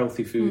that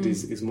healthy food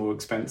is more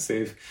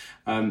expensive.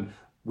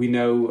 We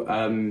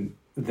know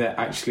that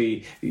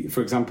actually,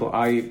 for example,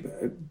 I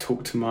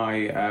talked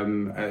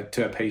to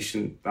to a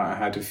patient that I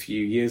had a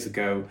few years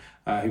ago.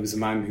 He was a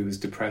man who was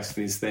depressed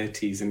in his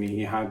 30s, and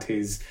he had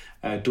his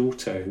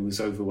daughter who was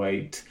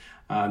overweight.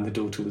 And the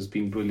daughter was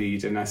being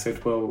bullied, and I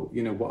said, well,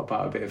 what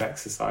about a bit of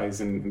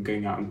exercise and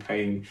going out and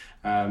playing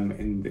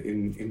in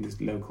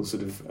the local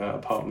sort of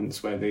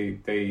apartments where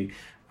they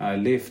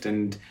lived?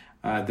 And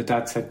the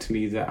dad said to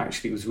me that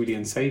actually it was really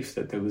unsafe,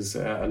 that there was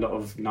a lot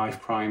of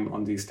knife crime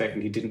on the estate,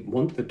 and he didn't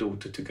want the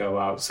daughter to go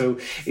out. So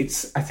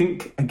I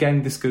think,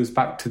 again, this goes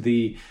back to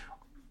the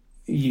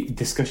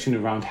discussion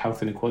around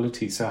health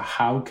inequality. So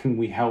how can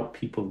we help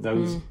people,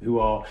 those who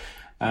are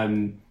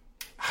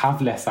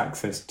have less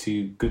access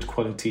to good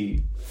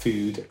quality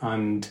food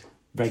and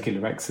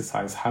regular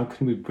exercise? How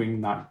can we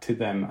bring that to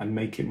them and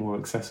make it more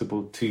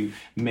accessible to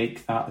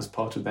make that as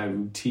part of their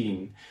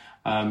routine,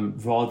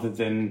 rather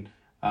than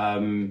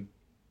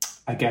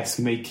I guess,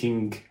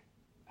 making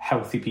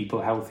healthy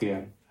people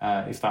healthier,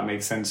 if that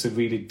makes sense. So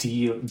really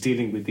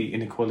dealing with the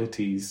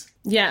inequalities.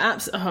 Yeah,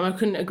 absolutely. I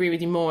couldn't agree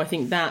with you more. I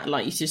think that,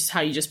 like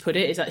how you just put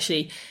it, is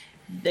actually,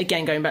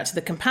 again, going back to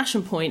the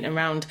compassion point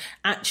around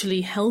actually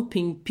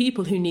helping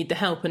people who need the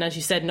help. And as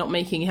you said, not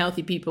making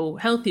healthy people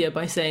healthier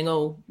by saying,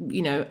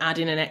 add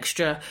in an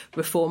extra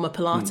reformer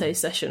Pilates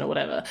session or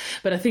whatever.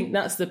 But I think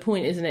that's the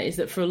point, isn't it? Is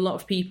that for a lot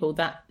of people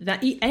that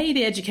the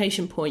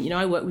education point,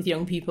 I work with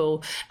young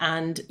people,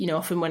 and,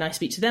 often when I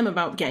speak to them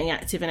about getting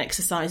active and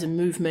exercise and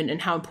movement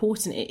and how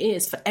important it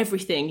is for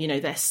everything,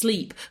 their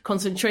sleep,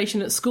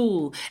 concentration at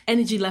school,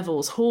 energy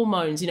levels,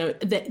 hormones,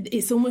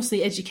 it's almost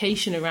the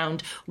education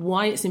around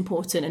why it's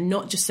important, and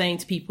not just saying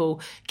to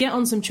people, get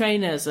on some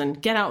trainers and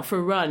get out for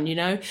a run,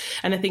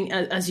 And I think,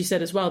 as you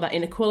said as well, that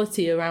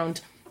inequality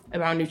around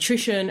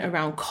nutrition,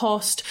 around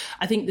cost,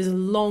 I think there's a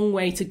long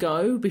way to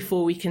go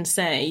before we can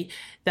say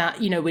that,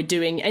 we're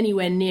doing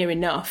anywhere near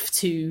enough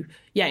to,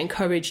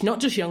 encourage not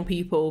just young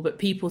people, but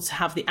people to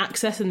have the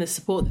access and the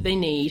support that they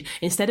need,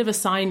 instead of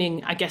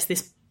assigning, I guess,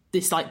 this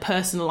like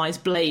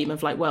personalized blame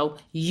of like, well,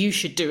 you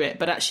should do it,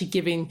 but actually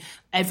giving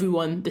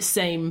everyone the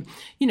same,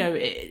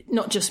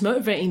 not just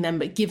motivating them,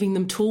 but giving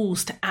them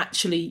tools to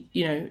actually,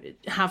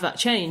 have that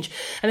change.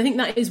 And I think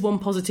that is one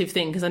positive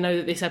thing, because I know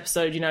that this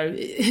episode,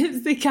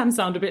 it can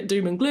sound a bit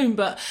doom and gloom,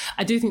 but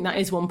I do think that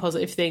is one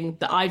positive thing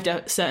that I've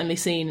certainly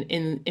seen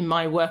in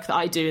my work that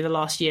I do in the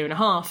last year and a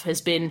half,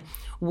 has been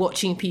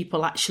watching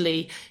people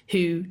actually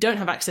who don't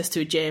have access to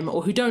a gym,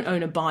 or who don't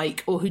own a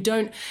bike, or who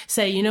don't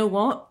say, you know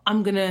what,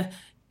 I'm going to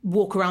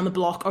walk around the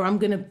block, or I'm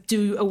going to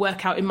do a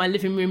workout in my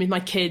living room with my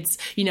kids,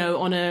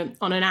 on an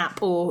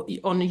app or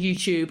on a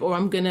YouTube, or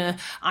I'm going to,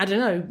 I don't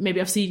know, maybe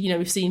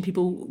we've seen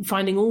people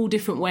finding all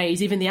different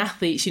ways, even the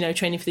athletes,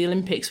 training for the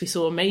Olympics. We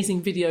saw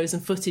amazing videos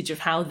and footage of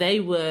how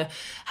they were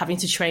having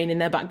to train in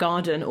their back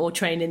garden or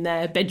train in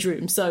their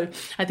bedroom. So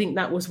I think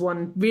that was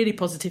one really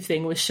positive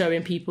thing, was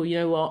showing people, you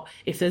know what,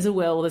 if there's a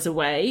will, there's a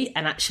way,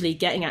 and actually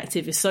getting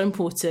active is so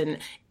important.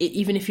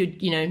 Even if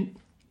you're,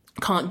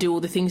 can't do all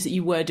the things that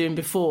you were doing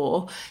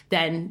before,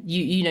 then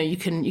you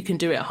can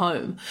do it at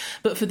home.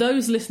 But for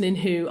those listening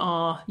who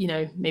are,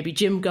 maybe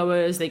gym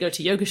goers, they go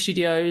to yoga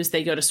studios,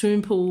 they go to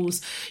swimming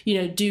pools,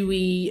 do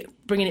we,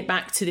 bringing it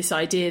back to this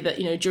idea that,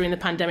 during the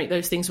pandemic,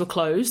 those things were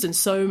closed, and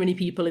so many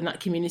people in that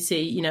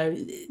community,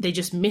 they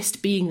just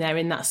missed being there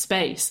in that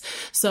space.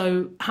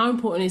 So how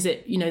important is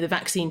it, the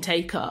vaccine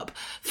take up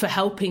for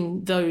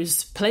helping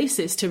those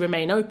places to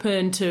remain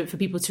open, for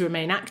people to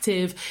remain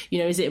active?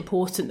 Is it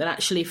important that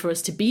actually for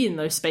us to be in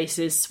those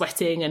spaces,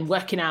 sweating and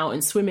working out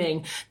and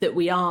swimming, that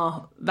we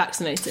are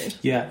vaccinated?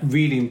 Yeah,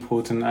 really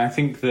important. I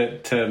think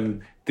that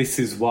this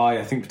is why,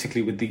 I think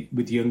particularly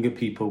with younger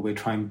people, we're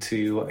trying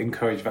to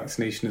encourage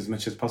vaccination as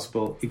much as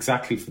possible,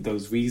 exactly for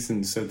those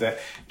reasons, so that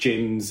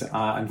gyms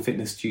and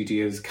fitness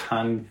studios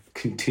can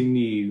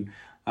continue,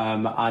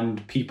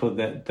 and people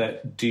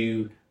that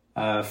do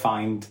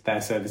find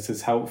their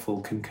services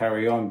helpful can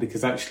carry on.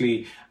 Because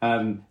actually,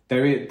 I've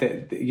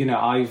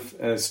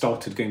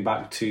started going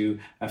back to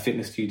a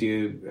fitness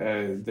studio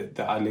that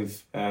I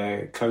live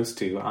close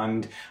to,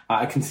 and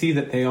I can see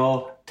that they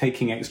are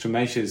taking extra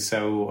measures,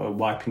 so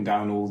wiping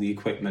down all the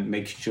equipment,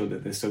 making sure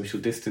that there's social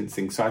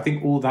distancing. So I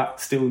think all that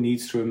still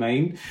needs to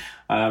remain.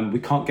 We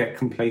can't get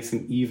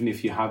complacent even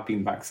if you have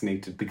been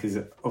vaccinated, because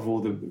of all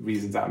the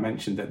reasons that I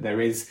mentioned, that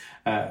there is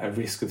a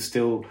risk of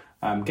still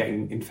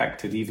getting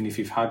infected even if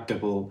you've had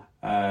double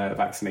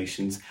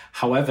vaccinations.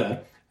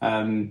 However,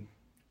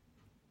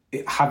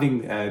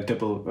 having a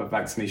double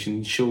vaccination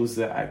ensures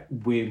that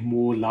we're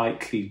more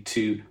likely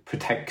to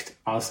protect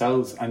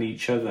ourselves and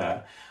each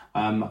other,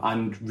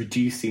 and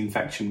reduce the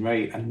infection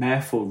rate, and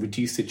therefore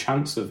reduce the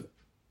chance of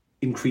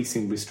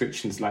increasing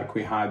restrictions like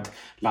we had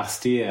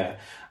last year.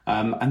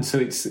 And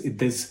so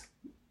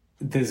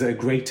there's a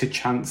greater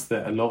chance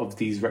that a lot of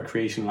these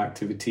recreational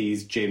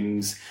activities,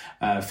 gyms,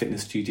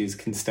 fitness studios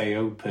can stay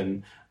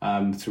open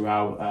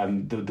throughout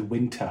the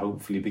winter,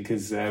 hopefully,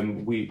 because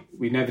we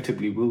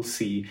inevitably will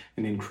see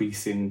an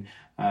increase in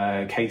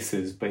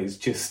cases, but it's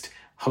just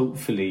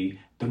hopefully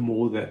the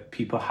more that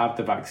people have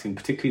the vaccine,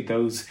 particularly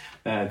those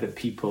that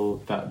people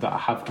that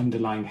have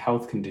underlying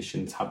health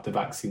conditions have the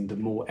vaccine, the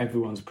more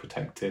everyone's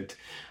protected,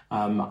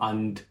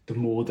 and the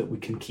more that we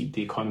can keep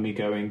the economy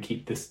going,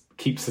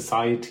 keep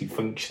society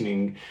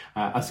functioning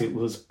as it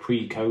was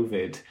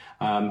pre-COVID,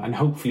 and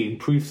hopefully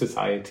improve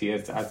society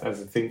as I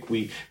think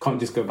we can't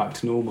just go back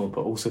to normal,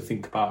 but also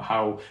think about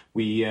how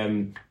we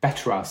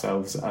better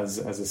ourselves as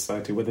a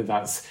society, whether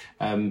that's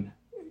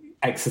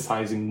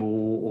exercising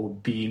more or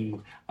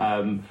being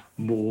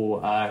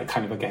more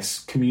kind of, I guess,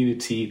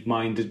 community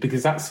minded,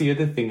 because that's the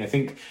other thing. I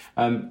think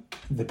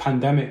the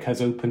pandemic has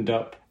opened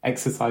up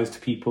exercise to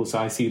people. So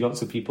I see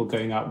lots of people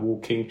going out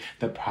walking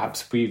that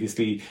perhaps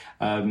previously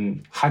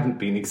hadn't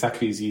been,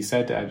 exactly as you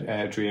said,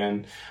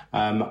 Adrienne.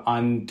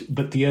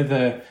 But the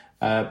other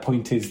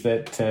point is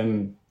that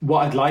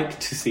what I'd like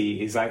to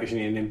see is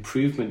actually an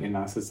improvement in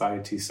our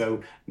society.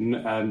 So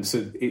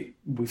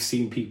we've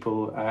seen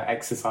people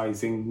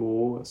exercising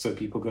more, so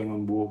people going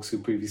on walks who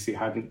previously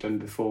hadn't done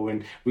before,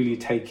 and really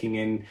taking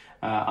in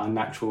our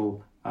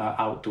natural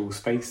outdoor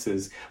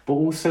spaces, but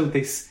also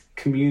this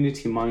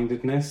community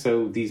mindedness.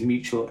 So these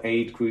mutual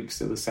aid groups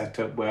that were set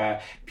up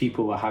where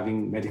people were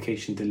having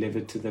medication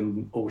delivered to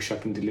them or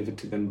shopping delivered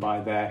to them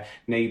by their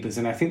neighbours.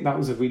 And I think that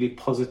was a really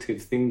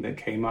positive thing that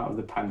came out of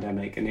the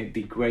pandemic, and it'd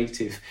be great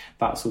if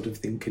that sort of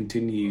thing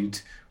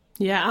continued.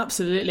 Yeah,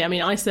 absolutely. I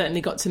mean, I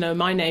certainly got to know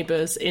my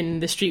neighbours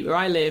in the street where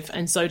I live,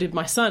 and so did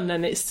my son.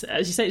 And it's,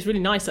 as you say, it's really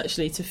nice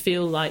actually to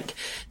feel like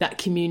that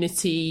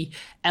community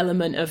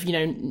element of,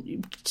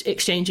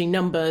 exchanging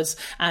numbers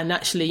and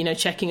actually,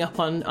 checking up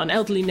on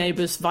elderly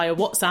neighbours via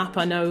WhatsApp.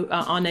 I know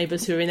our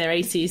neighbours who are in their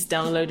 80s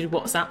downloaded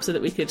WhatsApp so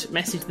that we could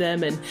message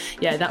them. And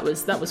yeah, that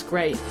was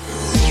great.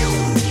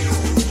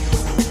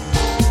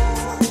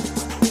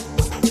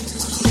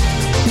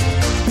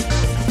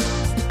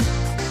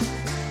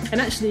 And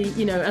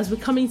actually, as we're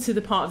coming to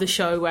the part of the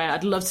show where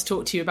I'd love to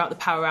talk to you about the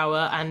Power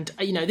Hour, and,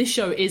 this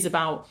show is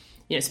about,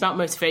 it's about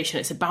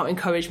motivation, it's about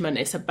encouragement,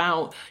 it's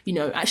about,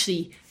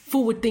 actually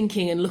forward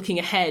thinking and looking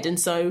ahead. And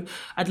so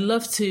I'd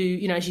love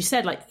to, as you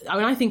said, when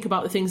I think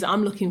about the things that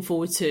I'm looking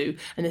forward to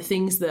and the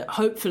things that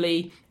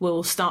hopefully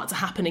will start to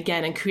happen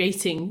again and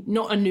creating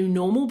not a new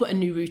normal, but a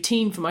new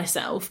routine for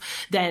myself,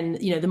 then,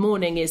 the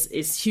morning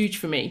is huge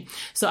for me.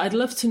 So I'd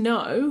love to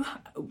know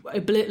a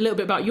little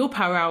bit about your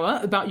Power Hour,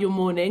 about your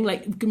morning,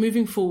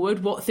 moving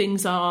forward, what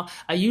things are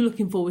you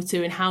looking forward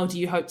to and how do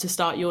you hope to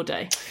start your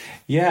day?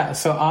 Yeah,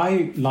 so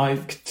I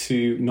like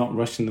to not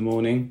rush in the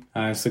morning.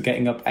 So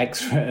getting up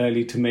extra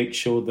early to make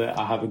sure that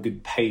I have a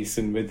good pace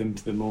and rhythm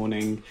to the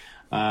morning.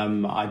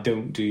 I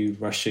don't do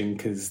rushing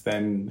because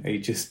then it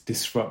just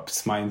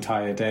disrupts my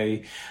entire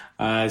day.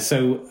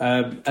 So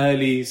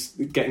early,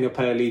 getting up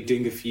early,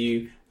 doing a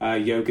few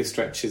yoga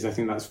stretches, I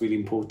think that's really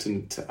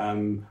important.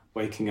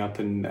 Waking up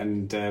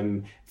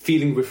and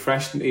feeling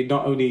refreshed. It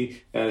not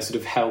only sort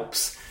of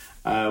helps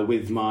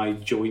with my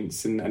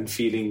joints and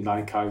feeling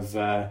like I've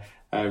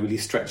really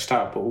stretched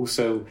out, but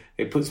also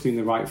it puts me in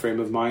the right frame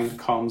of mind,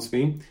 calms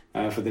me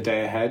for the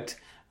day ahead.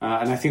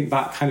 And I think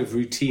that kind of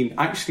routine,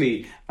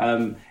 actually,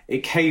 it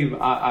came,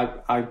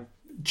 I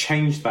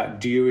changed that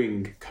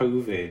during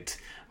COVID.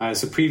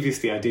 So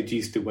previously I did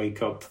used to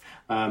wake up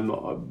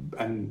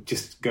and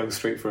just go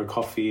straight for a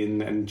coffee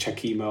and check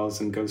emails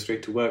and go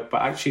straight to work.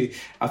 But actually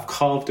I've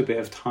carved a bit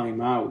of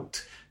time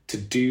out to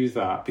do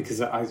that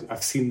because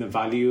I've seen the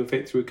value of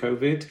it through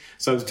COVID.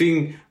 So I was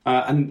doing,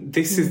 and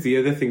this is the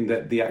other thing,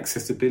 that the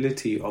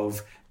accessibility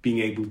of being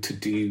able to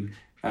do.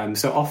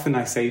 So often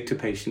I say to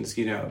patients,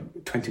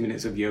 20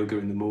 minutes of yoga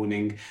in the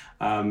morning,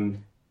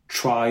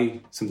 try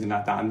something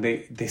like that. And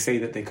they say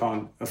that they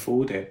can't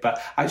afford it.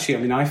 But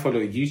actually, I follow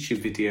a YouTube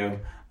video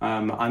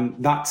and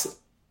that's,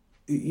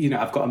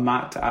 I've got a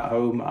mat at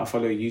home. I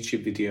follow a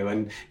YouTube video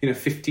and,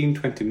 15,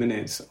 20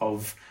 minutes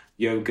of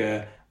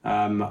yoga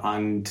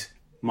and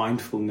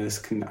mindfulness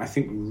can, I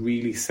think,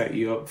 really set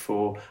you up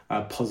for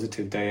a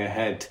positive day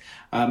ahead.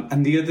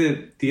 And the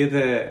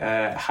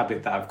other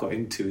habit that I've got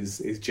into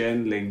is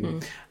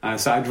journaling.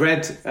 So I'd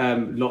read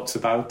lots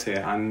about it,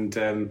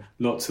 and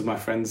lots of my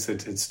friends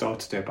had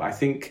started it. But I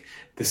think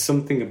there's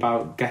something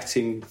about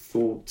getting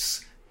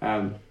thoughts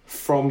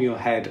from your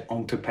head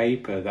onto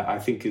paper that I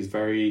think is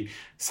very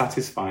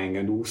satisfying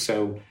and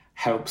also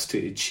helps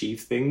to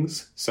achieve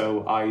things.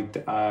 So I'd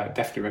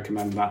definitely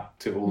recommend that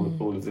to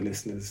all of the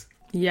listeners.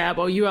 Yeah,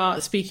 well, you are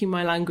speaking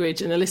my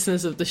language, and the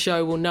listeners of the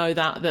show will know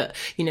that,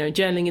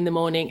 journaling in the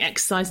morning,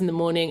 exercise in the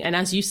morning, and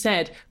as you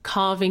said,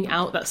 carving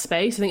out that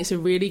space. I think it's a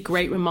really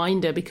great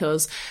reminder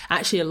because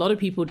actually a lot of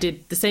people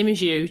did the same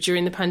as you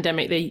during the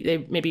pandemic.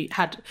 They maybe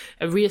had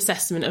a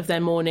reassessment of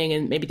their morning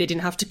and maybe they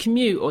didn't have to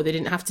commute or they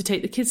didn't have to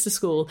take the kids to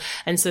school.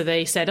 And so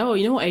they said, oh,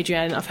 you know what,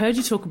 Adrienne, I've heard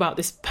you talk about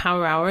this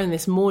Power Hour and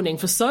this morning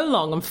for so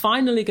long. I'm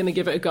finally going to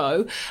give it a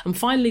go. I'm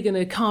finally going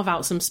to carve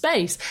out some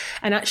space.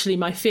 And actually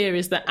my fear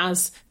is that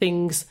as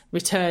things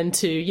return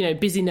to,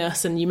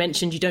 busyness, and you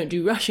mentioned you don't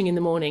do rushing in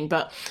the morning,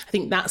 but I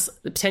think that's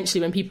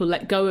potentially when people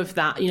let go of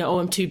that,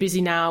 I'm too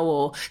busy now,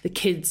 or the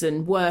kids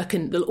and work,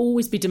 and there'll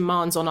always be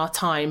demands on our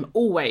time,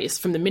 always,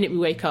 from the minute we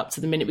wake up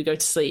to the minute we go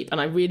to sleep.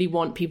 And I really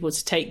want people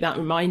to take that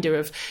reminder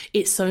of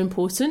it's so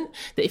important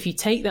that if you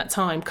take that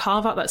time,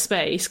 carve out that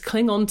space,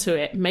 cling on to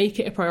it, make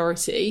it a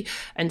priority,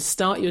 and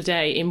start your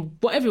day in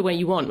whatever way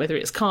you want, whether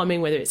it's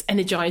calming, whether it's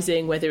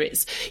energizing, whether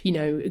it's,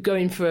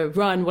 going for a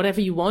run, whatever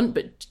you want,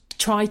 but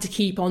try to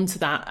keep on to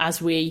that as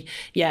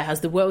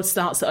the world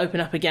starts to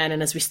open up again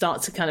and as we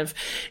start to kind of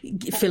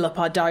fill up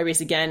our diaries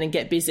again and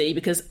get busy,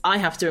 because I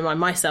have to remind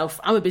myself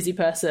I'm a busy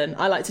person.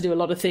 I like to do a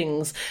lot of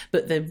things,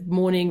 but the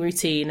morning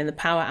routine and the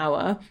Power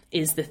Hour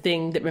is the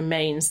thing that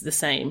remains the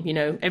same.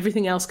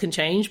 Everything else can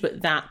change,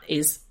 but that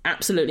is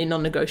absolutely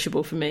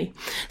non-negotiable for me.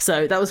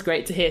 So that was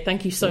great to hear.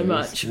 Thank you so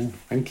much.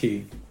 Thank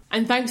you.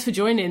 And thanks for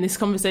joining. This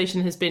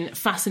conversation has been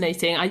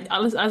fascinating.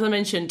 As I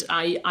mentioned,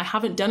 I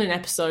haven't done an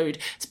episode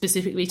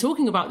specifically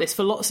talking about this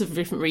for lots of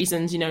different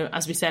reasons. You know,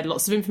 as we said,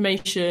 lots of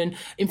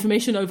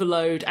information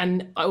overload.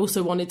 And I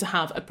also wanted to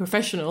have a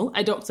professional,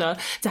 a doctor,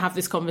 to have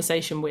this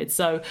conversation with.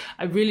 So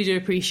I really do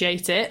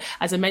appreciate it.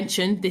 As I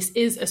mentioned, this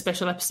is a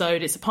special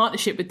episode. It's a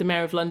partnership with the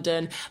Mayor of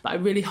London. But I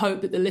really hope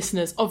that the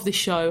listeners of this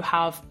show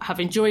have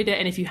enjoyed it.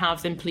 And if you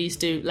have, then please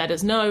do let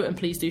us know and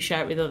please do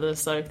share it with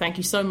others. So thank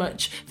you so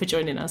much for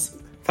joining us.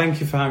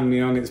 Thank you for having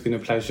me on. It's been a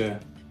pleasure.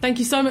 Thank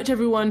you so much,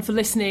 everyone, for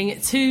listening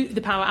to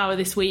the Power Hour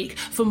this week.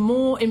 For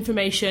more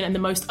information and the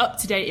most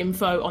up-to-date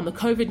info on the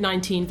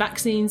COVID-19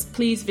 vaccines,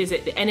 please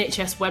visit the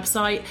NHS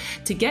website.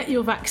 To get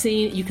your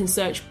vaccine, you can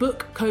search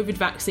Book COVID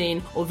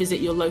Vaccine or visit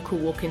your local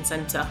walk-in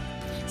centre.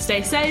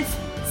 Stay safe.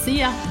 See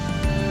ya.